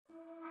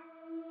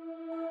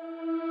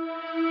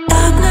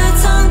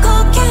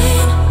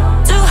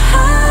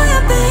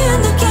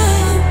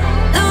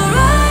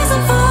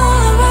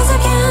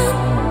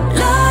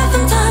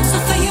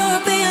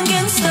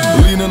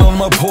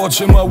my porch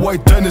in my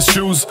white tennis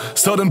shoes,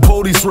 sudden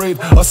police raid,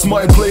 I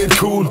smile, play it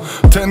cool.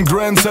 10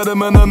 grand set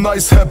him in a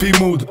nice happy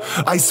mood.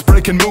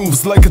 Ice-breaking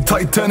moves like a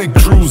Titanic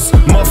cruise.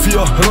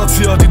 Mafia,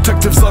 razzia,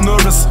 detectives are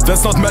nervous.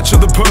 That's not matching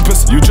the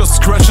purpose, you just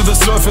scratching the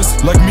surface.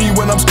 Like me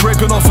when I'm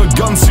scraping off a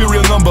gun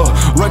serial number,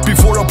 right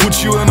before I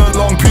put you in a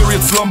long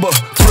period slumber.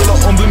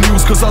 Thriller on the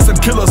news cause I sent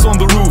killers on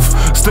the roof.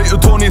 State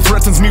attorney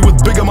threatens me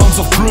with big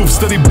amounts of proof.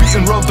 Steady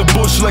beating round the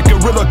bush like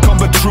guerrilla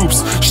combat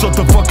troops. Shut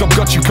the fuck up,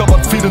 got you covered,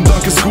 feeding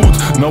Duncan Scoot.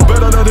 Now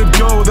better let it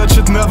go, that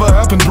shit never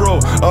happened, bro.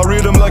 I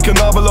read him like a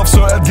novel of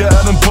Sir Edgar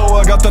Allan Poe.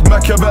 I got that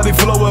Machiavelli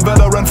flow, a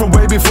veteran from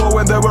way before,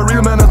 when they were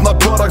real men and not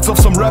products of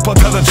some rapper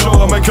talent show.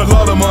 I make a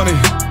lot of money,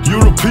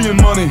 European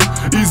money,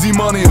 easy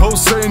money,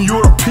 hoes saying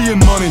European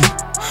money.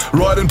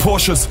 Riding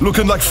Porsches,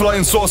 looking like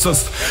flying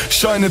saucers,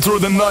 shining through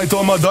the night,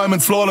 all my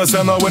diamonds flawless.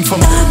 And I went from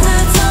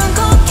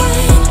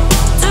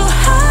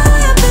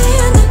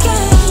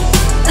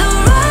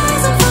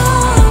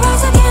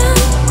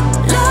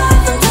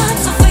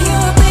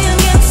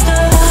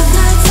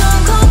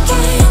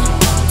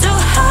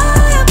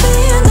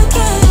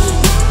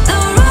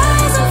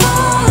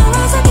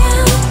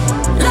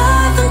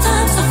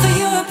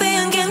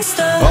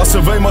I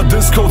survey my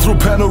disco through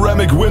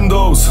panoramic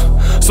windows,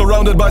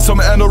 surrounded by some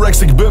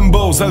anorexic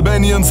bimbos.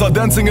 Albanians are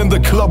dancing in the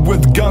club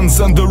with guns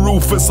and the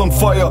roof is on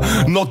fire.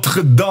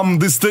 Notre Dame,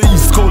 this the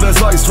East, cold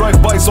as ice.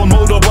 Drive-bys on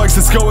motorbikes,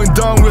 it's going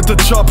down with the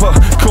chopper.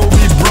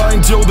 Kobe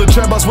Bryant, yo, the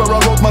chambers where I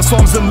wrote my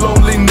songs in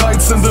lonely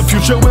nights. In the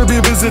future will be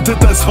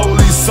visited as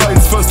holy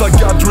sites. First I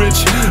got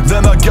rich,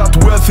 then I got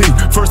wealthy.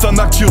 First I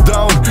knocked you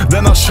down,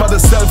 then I shot a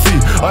selfie.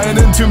 I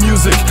ain't into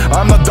music,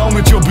 I'm not down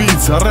with your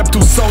beats. I rap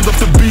to sound of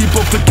the beep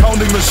of the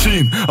counting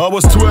machine. I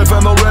was 12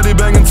 and already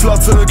banging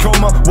sluts in a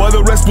coma, while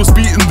the rest was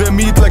beating their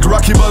meat like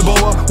Rocky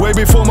Balboa. Way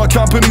before my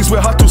companies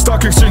were hot to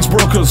stock exchange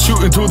brokers,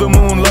 shooting to the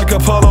moon like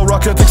Apollo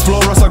rocket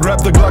explorers. I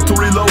grabbed the Glock to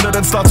reload it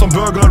and start some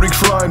burglary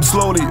crime.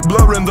 Slowly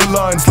blurring the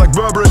lines like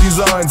Burberry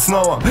designs.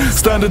 Now I'm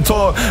standing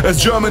tall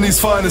as Germany's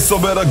finest, so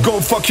better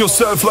go fuck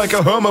yourself like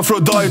a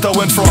hermaphrodite. I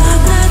went from